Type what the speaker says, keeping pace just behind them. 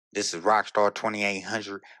This is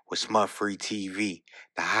Rocstar2800 with smutfree TV,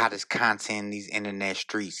 the hottest content in these internet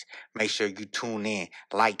streets. Make sure you tune in,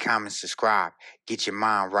 like, comment, subscribe, get your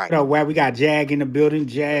mind right. What up, Wack? We got Jag in the building.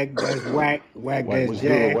 Jag, that's Wack. Wack, Wack, that's what's good,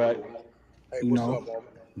 Jag. Wack? Hey, You what's know, up, homie?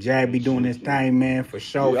 Jag be doing his Shit, kid. thing, man, for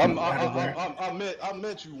sure. Yeah, From battle rap. I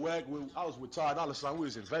met you, Wack. When I was with Ty Dolla $ign. We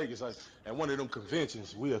was in Vegas at one of them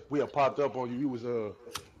conventions. We had popped up on you. You was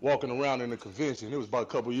walking around in the convention. It was about a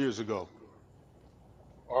couple years ago.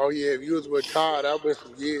 Oh yeah, if you was with Todd, that been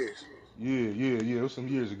some years. Yeah. It was some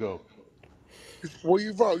years ago. Where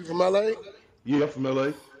you from? You from LA? Yeah, I'm from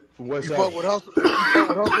LA, from West You fuck Side. with Hustle? You fuck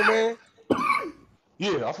with Hustle, man?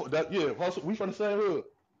 Yeah, we from the same hood.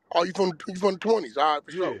 Oh, you from the 20s? All right,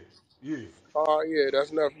 for sure. Yeah. Oh yeah,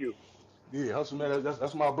 that's nephew. Yeah, Hustle, man.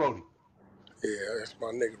 That's my brody. Yeah, that's my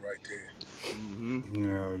nigga right there.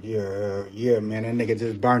 Yeah, man. That nigga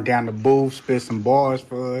just burnt down the booth, spit some bars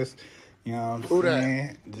for us. You know what I'm Who that?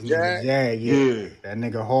 saying? This nigga Jag? Jag, Yeah. That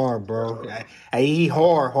nigga hard, bro. Hey, he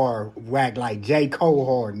hard. Wack like J. Cole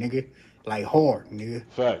hard, nigga. Like hard, nigga.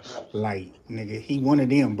 Facts. Like, nigga, he one of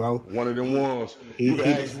them, bro. One of them ones. He You can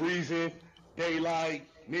ask just, Reason, Daylight,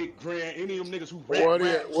 Nick Grant, any of them niggas who rap.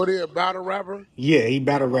 What he a battle rapper? yeah, he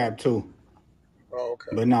battle rap too. Oh,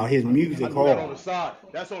 okay. But no, his I music do that on hard. the side.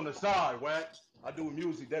 That's on the side, Wack. I do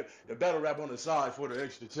music the battle rap on the side for the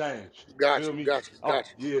extra change. Got Feel you, me? got you, got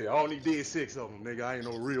you, Yeah, I only did 6 of them, nigga. I ain't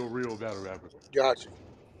no real battle rapper. got you.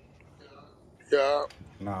 Yeah.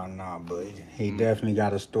 Nah, but he definitely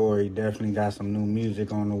got a story. Definitely got some new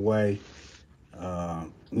music on the way.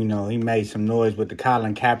 You know, he made some noise with the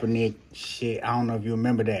Colin Kapernick shit. I don't know if you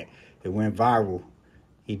remember that. It went viral.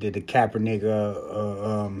 He did the Kaepernick,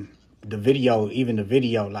 the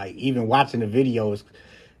video, like even watching the videos,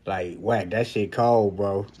 like, Wack, that shit cold,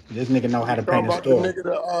 bro. This nigga know how You to talking paint a about the story. nigga,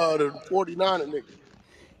 the 49er nigga?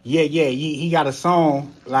 Yeah, he got a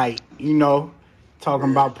song, like, you know, talking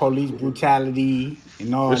Yeah. about police brutality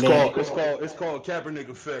and all It's that. called Kaepernick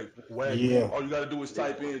Effect, Wack. Yeah. All you gotta do is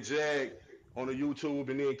type in JAG on the YouTube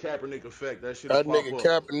and then Kaepernick Effect. That shit'll That pop nigga up.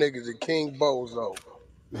 Kaepernick is a king bozo.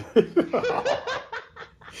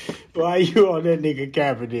 Why you on that nigga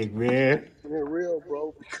Kaepernick, man? Being real,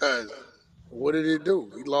 bro, because what did he do?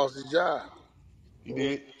 He lost his job. He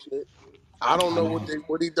did. Shit. I don't I know know.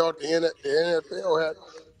 what he thought the NFL had.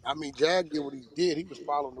 I mean, Jag did what he did. He was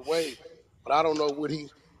following the wave, but I don't know what he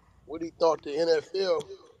thought the NFL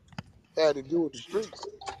had to do with the streets.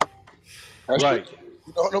 That shit, Right.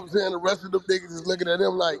 you know what I'm saying? The rest of them niggas is looking at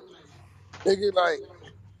him like, nigga, like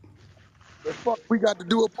the fuck we got to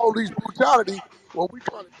do with police brutality when we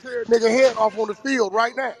trying to tear a nigga head off on the field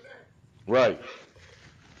right now. Right.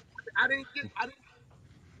 I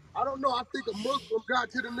don't know. I think a Muslim got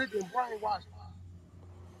to the nigga and brainwashed him.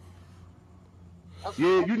 That's what Yeah,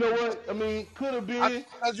 I you think. know what? I mean, could have been.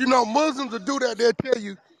 As you know, Muslims will do that. They'll tell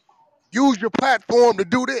you, use your platform to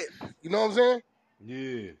do this. You know what I'm saying?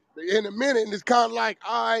 Yeah. In a minute, and it's kind of like,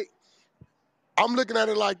 all right, I'm looking at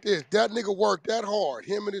it like this. That nigga worked that hard,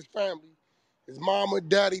 him and his family, his mama,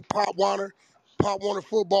 daddy, Pop Warner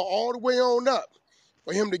football, all the way on up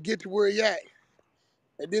for him to get to where he at.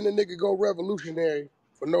 And then the nigga go revolutionary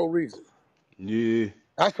for no reason. Yeah.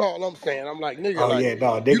 That's all I'm saying. I'm like, nigga, Oh like, yeah,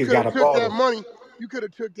 no, you niggas could got have a took that baller. money,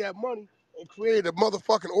 and created a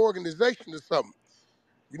motherfucking organization or something.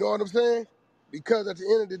 You know what I'm saying? Because at the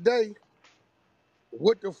end of the day,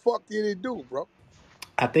 what the fuck did it do, bro?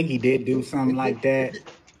 I think he did do something It, did, like it, that. did,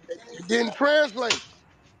 it didn't translate.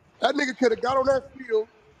 That nigga could have got on that field,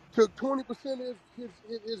 took 20% of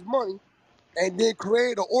his money, and then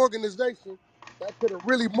created an organization that could have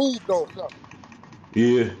really moved on something.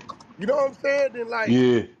 Yeah. You know what I'm saying? Then like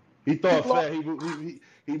Yeah. He he thought lost. fast.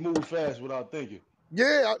 He moved fast without thinking.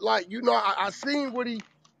 Yeah, like I seen what he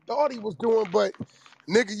thought he was doing, but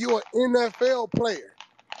nigga, you an NFL player.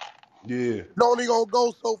 Yeah. You only gonna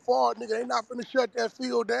go so far, nigga. They not finna shut that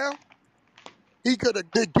field down. He could have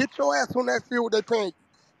get your ass on that field. They paying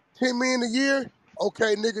you $10 million a year.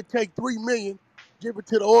 Okay, nigga, take $3 million, give it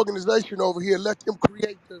to the organization over here. Let them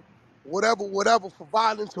create the whatever for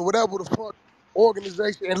violence or whatever the fuck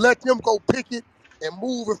organization, and let them go pick it and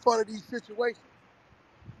move in front of these situations.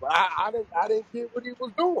 But I didn't get what he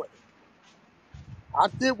was doing. I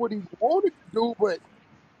did what he wanted to do, but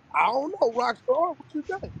I don't know, Rockstar. What you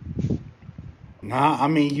think? Nah, I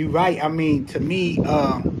mean, you right. I mean, to me,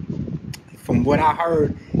 from what I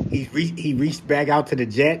heard, he reached back out to the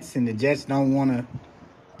Jets, and the Jets don't want to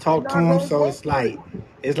They talk to not him. gonna So fuck with him.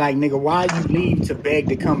 it's like, nigga, why you leave to beg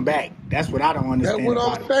to come back? That's what I don't That's understand what I'm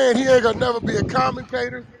about it. saying. He ain't gonna never be a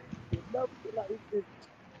commentator. He'll never be like,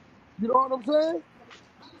 you know what I'm saying?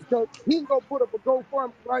 Because he's gonna put up a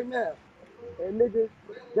GoFundMe right now. And nigga,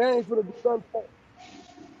 they ain't finna do nothing for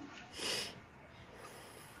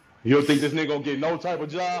You don't think this nigga gonna get no type of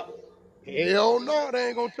job? him. Hell no, they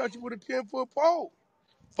ain't gonna touch you with a 10-foot pole.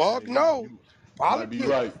 Yeah, Fuck no. you might be Politics.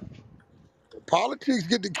 right. Politics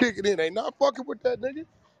get to kick it in. They not fucking with that nigga.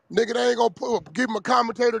 Nigga, they ain't gonna give him a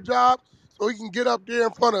commentator job so he can get up there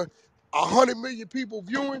in front of 100 million people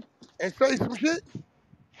viewing and say some shit.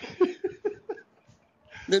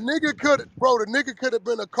 The nigga could have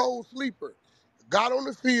been a cold sleeper. Got on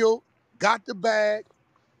the field, got the bag.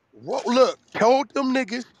 Look, told them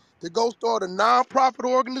niggas to go start a non-profit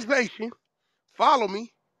organization. Follow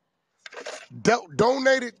me.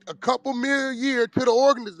 Donated a couple million a year to the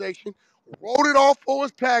organization, wrote it off for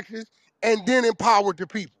his taxes, and then empowered the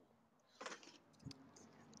people.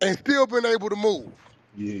 And still been able to move.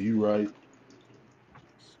 Yeah, you right.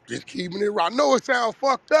 Just keeping it right. I know it sounds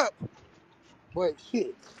fucked up, but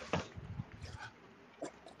shit.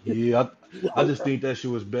 Yeah, You I know, just think that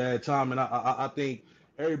shit was bad time, and I think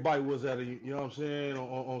everybody was at a, you know what I'm saying,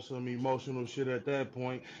 on some emotional shit at that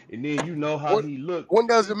point, and then you know how when, he looked. when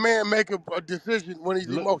does a man make a decision when he's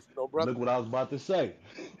Look, emotional, brother? look what I was about to say.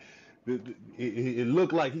 It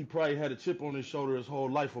looked like he probably had a chip on his shoulder his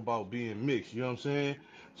whole life about being mixed. You know what I'm saying?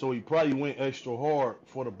 So he probably went extra hard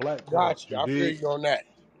for the black cause. Got you. You I feel dig? you on that.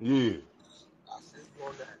 Yeah. I feel you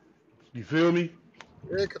on that. You feel me?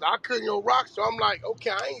 Yeah, because I couldn't rock, so I'm like,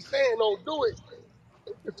 okay, I ain't saying don't do it.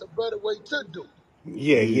 It's just a better way to do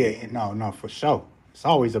Yeah, Yeah. yeah, no, for sure. It's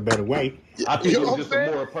always a better way. it. I You think know it was what I'm just a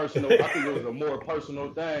saying? more personal. I think it was a more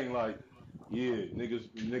personal thing. Like, yeah,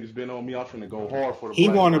 niggas been on me. I'm finna go hard for the He blacks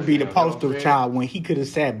want to right be the now. You know what I'm poster saying? child when he could have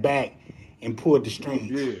sat back and pulled the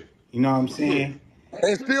strings. Yeah. You know what I'm Yeah. saying?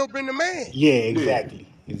 And still been the man. Yeah, Yeah.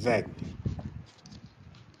 exactly.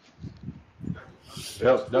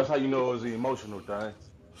 Yep. That's how you know it was the emotional thing.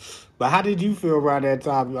 But how did you feel around that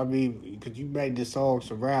time? I mean, because you made the song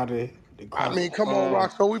surrounded the I car. mean, come on,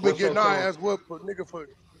 rock. So we've been Well, getting our ass whooped for nigga for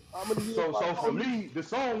how many years? About so for 4 years? me, the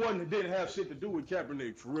song wasn't didn't have shit to do with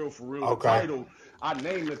Kaepernick for real, for real. The Okay. title, I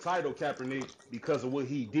named the title Kaepernick because of what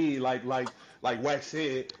he did. Like Wack said,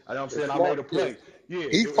 you know what I'm It's saying, I made smart. a Yeah. play. Yeah,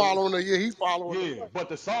 He it following the he following the yeah, play. but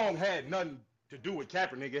the song had nothing to do with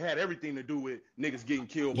Kaepernick. It had everything to do with niggas getting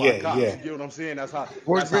killed by Yeah, cops. yeah. You get what I'm saying?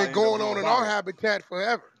 What's That's how been it ended up going going on in our viral habitat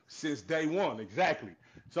forever. since day one, exactly.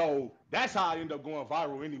 So that's how I ended up going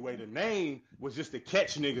viral anyway. The name was just to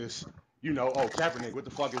catch niggas, oh, Kaepernick, what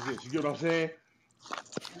the fuck is this? You get what I'm saying?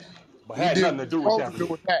 But He had did nothing what to he do with supposed to do Kaepernick.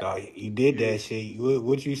 with that. No, he did Yeah. that shit.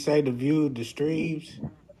 What you say? The view, the streams.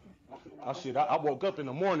 I woke up in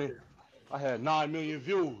the morning, I had 9 million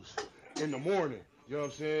views in the morning. You know what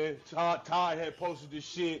I'm saying? Ty had posted this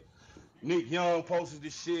shit. Nick Young posted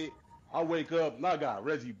this shit. I wake up and I got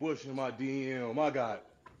Reggie Bush in my DM. I got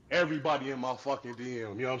everybody in my fucking DM. You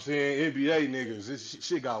know what I'm saying? NBA niggas. This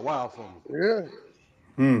shit got wild for me. Yeah.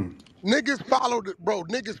 Hmm. Niggas follow the bro.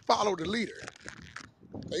 Niggas follow the leader.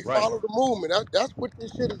 They Right. follow the movement. That's what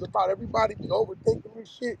this shit is about. Everybody be overthinking this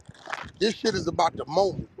shit. This shit is about the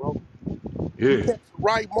moment, bro. You Yeah. catch the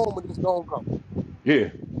right moment, it's gonna go. Yeah.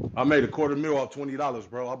 I made a quarter mil off $20,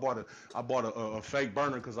 bro. I bought a fake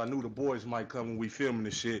burner because I knew the boys might come when we filming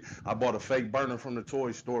this shit. I bought a fake burner from the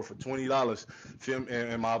toy store for $20. Film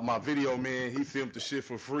and my video man, he filmed the shit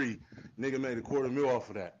for free. Nigga made a quarter mil off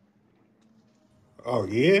of that. Oh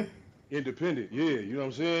yeah. Independent, yeah, you know what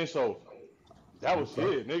I'm saying? So that was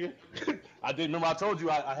Okay. it, nigga. I didn't remember I told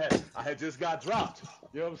you I had just got dropped.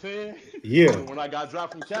 You know what I'm saying? Yeah. So when I got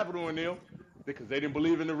dropped from Capitol and them, because they didn't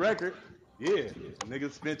believe in the record, yeah,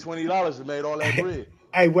 niggas spent $20 and made all that bread.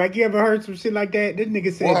 Hey, Wack, you ever heard some shit like that? This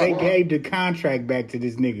nigga said What? they gave the contract back to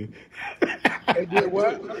this nigga. They did They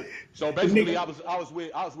what? did. So The basically, nigga.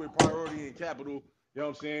 I was with Priority and Capital. You know what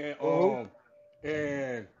I'm saying? Mm-hmm.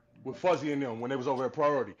 And with Fuzzy and them when they was over at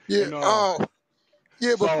Priority. Yeah. And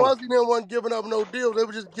Yeah, but so Fuzzy them wasn't giving up no deals. They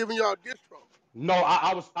were just giving y'all distro. no,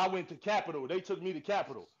 I went to Capital. They took me to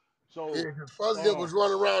Capital. Yeah, So because Fuzzy them um, was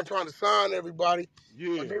running around trying to sign everybody,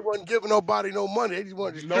 but yeah, they wasn't giving nobody no money. They just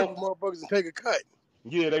wanted to nope, distribute motherfuckers and take a cut.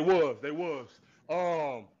 yeah, they was.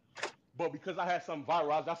 Um, but because I had something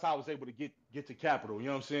viral, that's how I was able to get to Capital. You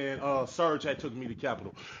know what I'm saying? Surge had took me to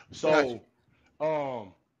Capital. Gotcha. So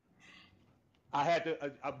um, I had to.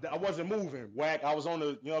 I wasn't moving. Whack. I was on the.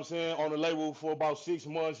 You know what I'm saying? On the label for about 6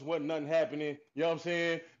 months. Wasn't nothing happening. You know what I'm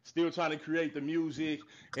saying? Still trying to create the music,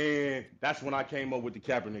 and that's when I came up with the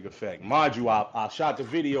Kaepernick effect. Mind you, I shot the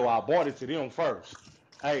video. I bought it to them first.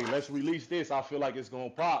 Hey, let's release this. I feel like it's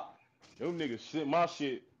gonna pop. Them niggas sent my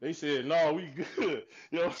shit. They said, no, we good.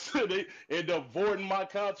 You know what I'm saying? They end up voiding my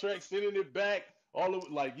contract, sending it back. All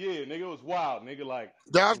of like, yeah, nigga, it was wild, nigga. Like,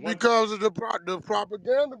 That's one, because of the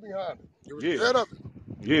propaganda behind it. It was yeah, scared of it.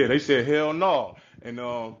 yeah. They said hell no, and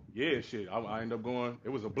yeah, shit. I ended up going. It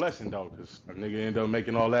was a blessing though, cause a nigga ended up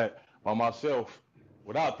making all that by myself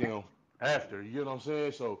without them after. You know what I'm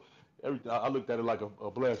saying? So everything, I looked at it like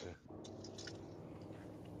a blessing.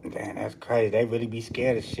 Damn, that's crazy. They really be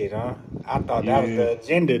scared of shit, huh? I thought that was Yeah. the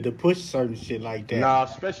agenda to push certain shit like that. Nah,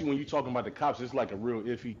 especially when you talking about the cops, it's like a real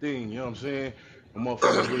iffy thing. You know what I'm saying? The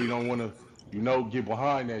motherfuckers really don't want to, get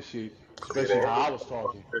behind that shit. Yeah, they Especially ain't how I gonna was fuck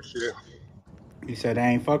talking. with that shit. You said they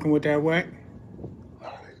ain't fucking with that whack?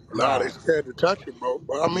 Nah, they Nah, scared to touch it, bro.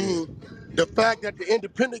 But I yeah, mean, the fact that the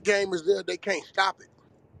independent game is there, they can't stop it.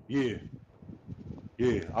 yeah,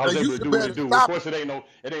 yeah. I They was able used to to do be what able it to do. Of stop it. course, it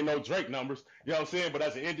ain't no Drake numbers. You know what I'm saying? But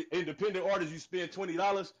as an independent artist, you spend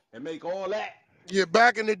 $20 and make all that. Yeah,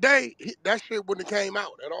 back in the day, that shit wouldn't have came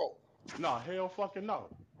out at all. Nah, hell fucking no.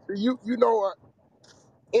 See, you know,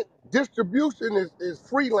 distribution is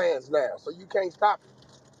freelance now, so you can't stop it.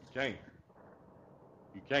 You can't.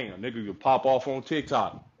 You can't. A nigga could pop off on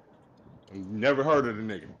TikTok. You never heard of the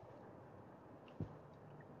nigga.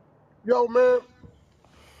 Yo, man,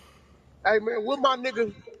 hey man, what my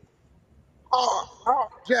nigga?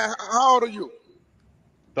 Jack, how old are you?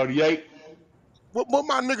 38. What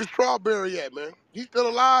my nigga Strawberry at, man? He still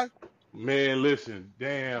alive? Man, listen, You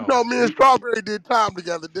damn. know, me and Strawberry did time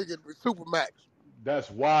together, nigga, with Supermax.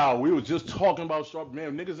 That's wild. We were just talking about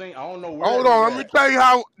Strawberry. Man, niggas ain't. I don't know where that Hold nigga on, let me at. tell you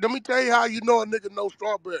how. Let me tell you how you know a nigga know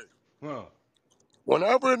Strawberry. Huh?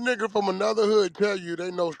 Whenever a nigga from another hood tell you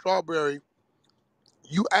they know Strawberry,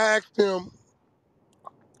 you ask them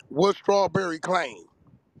what Strawberry claim.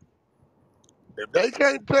 If they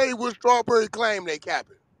can't tell you what Strawberry claim, they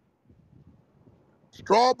capping.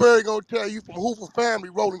 Strawberry gonna tell you from Hoover Family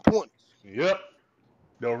Rolling 20s. Yep.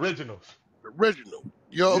 The originals. The original.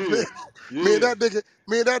 You know what I'm Yeah. saying? Yeah.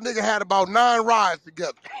 Me and that nigga had about 9 rides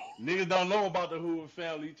together. Niggas don't know about the Hoover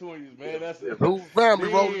family 20s, man. That's Yeah, Hoover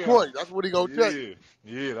Family Rolling damn. 20s. That's what he gonna tell you.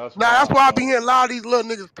 Yeah. Yeah, that's Now that's wild, why I be dog. hearing a lot of these little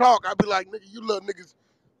niggas talk. I be like, nigga, you little niggas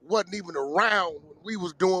wasn't even around when we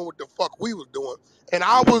was doing what the fuck we was doing. And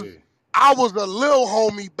Yeah. I was a little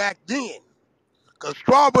homie back then. Cause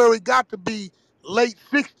Strawberry got to be late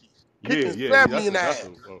 60s, Yeah, kicking yeah, yeah. 70 That's and a a that's half.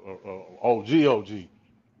 a OG OG.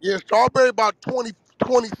 Yeah, Strawberry about 20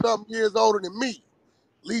 something years older than me.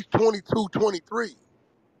 At least 22, 23.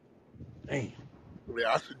 Damn.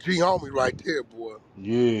 Yeah, that's a G homie right there, boy.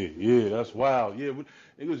 Yeah, yeah, that's wild. Yeah,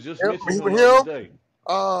 it was just mentioning him the other Him, day.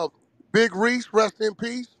 uh, Big Reese, rest in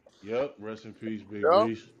peace. Yep. Rest in peace, Big Yeah.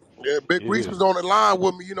 Reese. Yeah, Big Reese Yeah. was on the line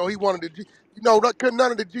with me. You know, he wanted the G. You know, couldn't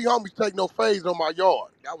none of the G homies take no phase on my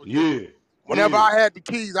yard. That was just, Yeah. whenever Yeah. I had the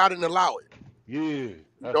keys, I didn't allow it. Yeah. You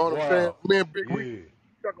That's know what I'm saying? wild. Me and Big Reese Yeah.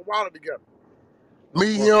 stuck a wallet together. That's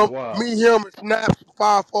fucking wild. And Snaps,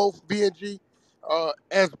 5-4 from BNG,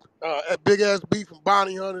 at Big SB from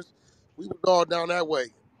Bonnie Hunters. We was all down that way.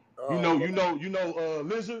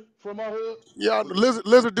 Lizard from our hood? Yeah,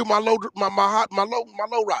 Lizard do my low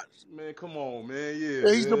riders. Man, come on, man. Yeah, Yeah,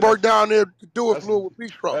 he used to man. work down there to do a That's fluid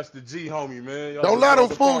with Bistro. that's the G homie, man. Y'all Don't just let got them off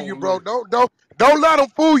the fool phone you, with bro. Liz. Don't let them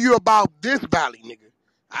fool you about this valley, nigga.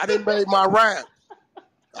 I didn't make my rounds.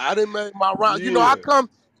 I didn't make my rounds. You know, Yeah.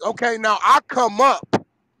 now I come up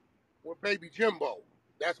with Baby Jimbo.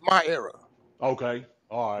 That's my era. Okay.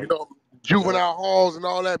 All You right. know, Yep. juvenile halls and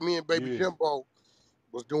all that. Me and Baby Yeah. Jimbo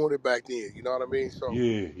was doing it back then. You know what I mean? So,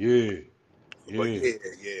 Yeah. Yeah. but Yeah.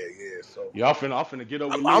 yeah. So, Yeah. I'm finna get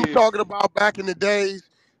up with I'm Liz. talking about back in the days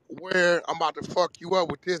where I'm about to fuck you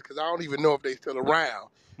up with this because I don't even know if they still around.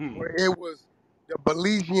 Hmm. Where it was the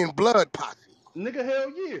Belizean blood posse. Nigga,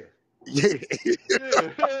 hell yeah. Yeah. Yeah.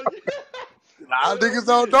 Hell yeah. A lot of Hell niggas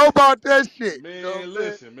don't yeah. know about that shit. You know what Man, I'm saying?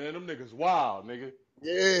 listen, man. Them niggas wild, nigga.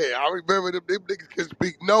 Yeah, I remember them niggas could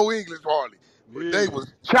speak no English hardly. But they Yeah.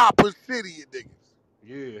 was Chopper City niggas.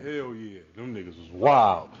 Yeah. Hell yeah. Them niggas was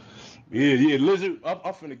wild. Yeah, yeah, Lizard. I'm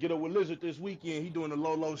finna get up with Lizard this weekend. He doing the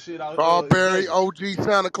low shit out in Strawberry, Vegas. OG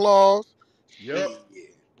Santa Claus. Yep.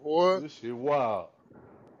 Shit, boy. This shit wild.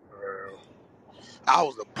 I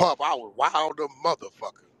was a pup. I was wild a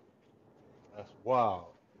motherfucker. That's wild.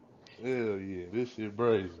 Hell yeah, this shit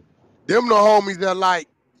brazen. Them the homies that like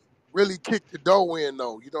really kicked the dough in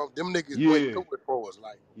though. You know, them niggas went Yeah, through it for us.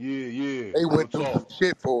 Like yeah, yeah. they Real went through some talk.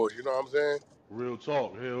 shit for us. You know what I'm saying? Real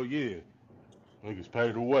talk. Hell yeah. Niggas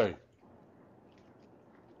paid the way.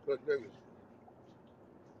 Good niggas.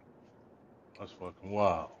 That's fucking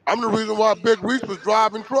wild. I'm the reason why Big Reese was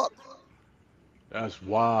driving trucks. That's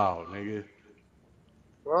wild, nigga.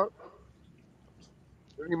 Right?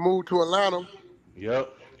 Then he moved to Atlanta. Yep.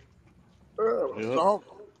 Yeah, Yep. so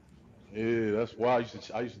Yeah, that's why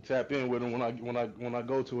I used to tap in with him when I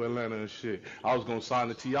go to Atlanta and shit. I was gonna sign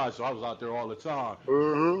the TI, so I was out there all the time.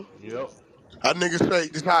 Yep. That nigga say,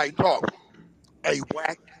 this how he talk. Hey,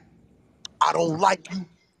 Wack, I don't like you,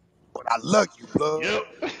 but I love you, blood. Yep.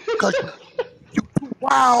 Because you too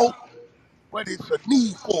wild, but it's a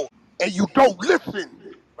need for, and you don't listen.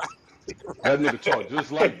 That nigga talk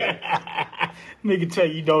just like that. Nigga tell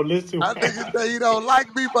you don't listen. That nigga say he don't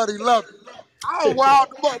like me, but he love me. I was wild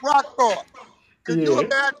the fuck Rockstar. Could you Yeah.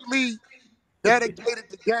 imagine me dedicated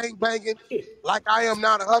to gang banging like I am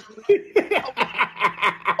now the hustler?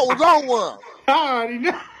 I was on one. I already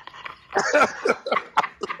know.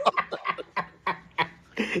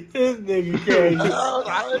 This nigga crazy.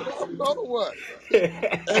 I ain't know what.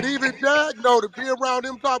 And even Jag know to be around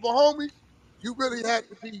them type of homies, you really had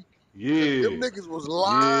to be. Them Yeah. niggas was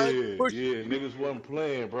live Yeah, pushing. yeah, niggas wasn't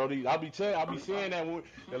playing, bro. I be saying that when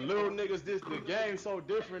the little niggas, the game's so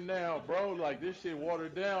different now, bro. Like this shit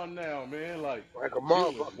watered down now, man. Like Like a shit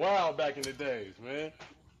was motherfucker. wild back in the days, man.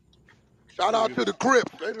 Shout out Niggas, to the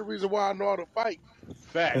Crips. They the reason why I know how to fight.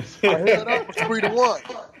 facts, I head up was 3-1.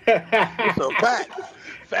 It's a fact.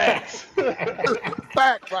 facts. It's a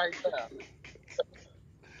fact right now.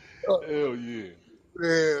 Hell yeah.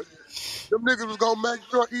 Yeah. Them niggas was gonna make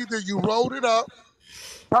sure either you rolled it up,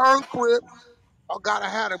 turn Crip, or gotta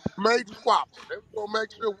have a major squabble. They was gonna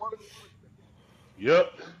make sure one of the three.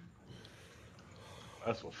 Yep,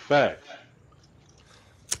 that's a fact.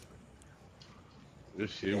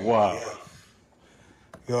 This shit wild.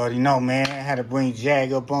 You already know, man. I had to bring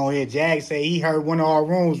Jag up on here. Jag said he heard one of our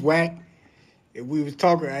rooms, Wack. We was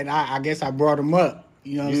talking, and I guess I brought him up.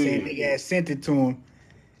 You know what I'm saying? Nigga had sent it to him.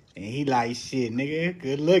 And he like, shit, nigga,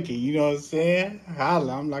 good looking. You know what I'm saying?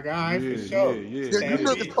 Holla. I'm like, all right, for sure. Yeah, you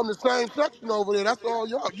niggas from the same section over there. That's all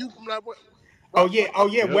y'all. You from that way. Oh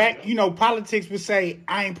yeah, Wack. You know, politics would say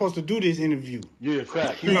I ain't supposed to do this interview. Yeah,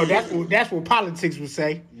 facts. You know, that's what politics would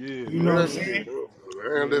say. Yeah, you know what I'm saying?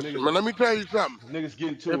 Man, listen, man, let me tell you something. Niggas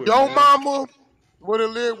getting to If it, your man. mama would have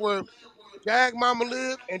lived where Jag mama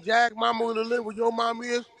lived, and Jag mama would have lived where your mama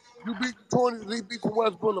is, you beat the 20s, he beat the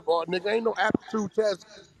West Boulevard. Nigga, ain't no aptitude test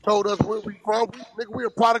told us where we from. We a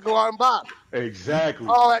product of our environment. Exactly.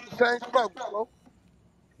 All at the same struggle, bro.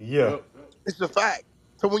 Yeah. Yep. It's a fact.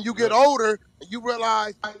 So when you get older and you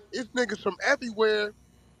realize it's niggas from everywhere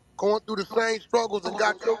going through the same struggles and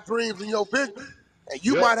got your dreams and your vision, and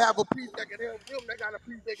you might have a piece that can help them, they got a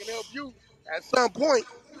piece that can help you. At some point,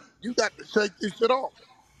 you got to shake this shit off.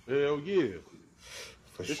 Hell yeah.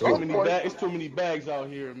 For It's sure. too many bags out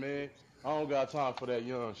here, man. I don't got time for that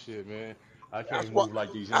young shit, man. I That's can't why. move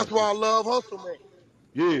like these That's youngsters. why I love Hustle Man.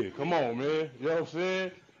 Yeah, come on, man. You know what I'm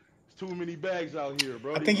saying? It's too many bags out here, I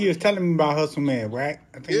brody. think he was telling me about Hustle Man, right?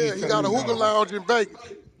 I think he Yeah, was he telling got a me hookah about it. lounge in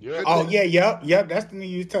Vegas. Yep. Good Oh nigga. yeah, yep. That's the nigga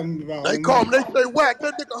you was telling me about. They call him. They say, Wack,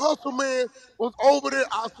 that nigga Hustle Man was over there.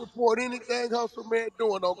 I support anything Hustle Man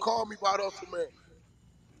doing. Don't call me about Hustle Man.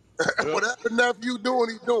 Yep. Whatever nephew doing,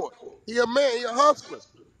 he doing. He a man. He a hustler.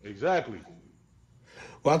 Exactly.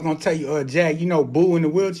 Well, I was gonna tell you, Jack. You know, Boo in the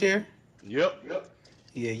wheelchair. Yep.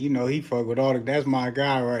 Yeah, you know he fuck with all the. That's my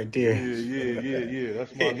guy right Yeah, there. yeah.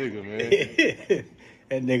 That's my nigga, man.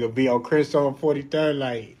 That nigga be on Chris on 43rd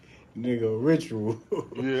like nigga ritual.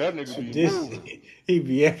 Yeah, that nigga be This moving. he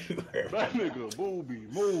be everywhere. That nigga Boo be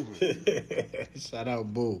moving. Shout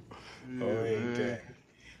out Boo. Yeah, man.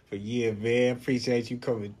 But yeah, man, appreciate you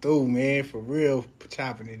coming through, man. For real,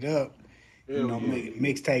 chopping it up. You know,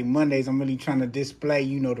 mixtape Mondays, I'm really trying to display,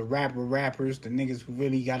 you know, the rappers, the niggas who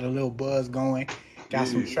really got a little buzz going, got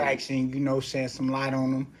some traction, you know, shed some light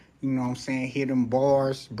on them. You know what I'm saying? Hit them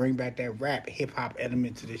bars, bring back that rap, hip-hop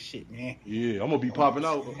element to this shit, man. Yeah, I'm gonna be popping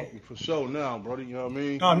out for sure now, brother. You know what I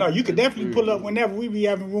mean? No, you could definitely pull up whenever we be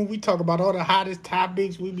having room. We talk about all the hottest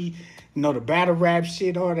topics. We be, you know, the battle rap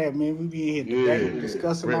shit, all that, man. We be in here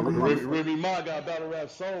discussing about the Remy Ma got battle rap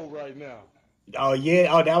soul right now. Oh, yeah.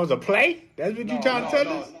 Oh, that was a play? That's what you trying to tell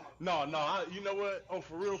us? No. You know what? Oh,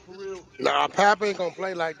 for real. Nah, Pap ain't gonna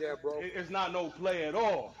play like that, bro. It's not no play at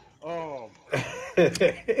all. I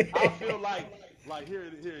feel like here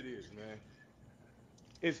it is, man.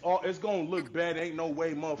 It's gonna look bad. Ain't no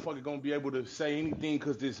way motherfucker gonna be able to say anything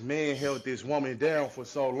because this man held this woman down for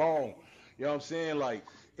so long. You know what I'm saying? Like,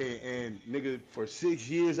 and nigga, for 6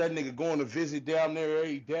 years, that nigga going to visit down there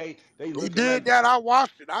every day. He did that. I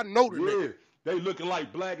watched it. I know the nigga. Yeah, they looking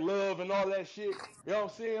like black love and all that shit. You know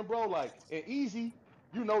what I'm saying, bro? Like, and Easy,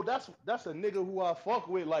 you know, that's a nigga who I fuck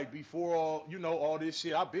with, like, before all this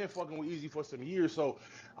shit. I've been fucking with Easy for some years, so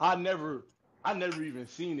I never even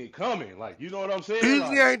seen it coming. Like, you know what I'm saying?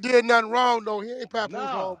 Easy ain't did nothing wrong, though. He ain't Papoose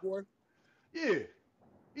homeboy. Yeah.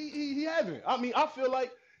 He haven't. I mean, I feel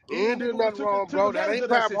like You Any ain't nigga did would have nothing wrong, took bro. That advantage ain't of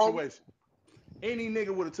that Pap, homie. situation. Any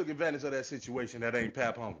nigga would have took advantage of that situation that ain't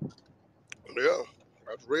Pap Homie. Yeah,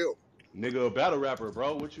 that's real. Nigga, a battle rapper,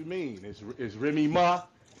 bro. What you mean? It's Remy Ma.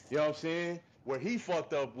 You know what I'm saying? Where he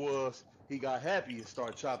fucked up was he got happy and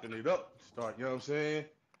started chopping it up. You know what I'm saying?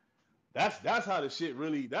 That's how the shit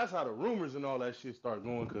really. That's how the rumors and all that shit start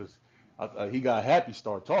going. Cause he got happy,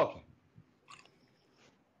 start talking.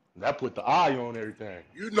 That put the eye on everything.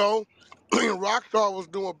 You know, Rockstar was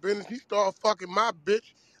doing business. He started fucking my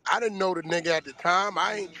bitch. I didn't know the nigga at the time.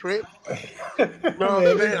 I ain't tripped. You know what I'm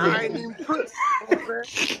Man, saying? this I ain't nigga. even tripped. You know what I'm saying?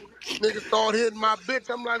 Nigga started hitting my bitch.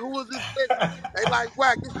 I'm like, who is this nigga? They like,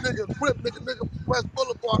 Wack, this nigga a Crip, nigga from West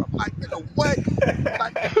Boulevard. I'm like, nigga, what? He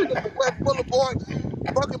like, this nigga from West Boulevard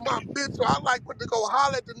fucking my bitch. So I like went to go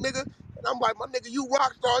holler at the nigga. And I'm like, my nigga, you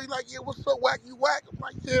Rockstar. He like, yeah, what's up, Wack? You Wack? I'm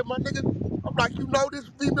like, yeah, my nigga. I'm like, you know this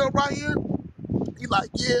female right here? He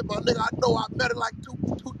like, yeah, my nigga, I know I met her like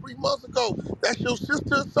 3 months ago. That's your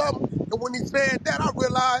sister or something? And when he said that, I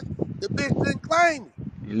realized the bitch didn't claim me.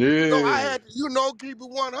 So I Yeah. had to, keep it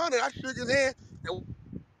 100. I shook his hand and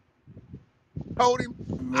told him,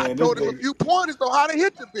 Man, this a nigga. few pointers on how to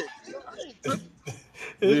hit the bitch. I ain't tripping.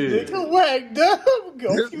 This Yeah. nigga whacked up.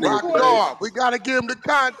 Go This few Nigga points. crazy. Rockstar. We gotta give him the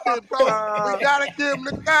content, bro. We gotta give him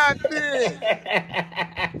the content.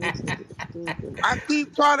 This nigga stupid. I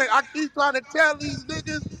keep trying to tell these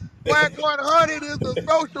niggas Wack100 is a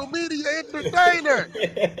social media entertainer.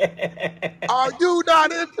 Are you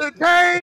not entertained?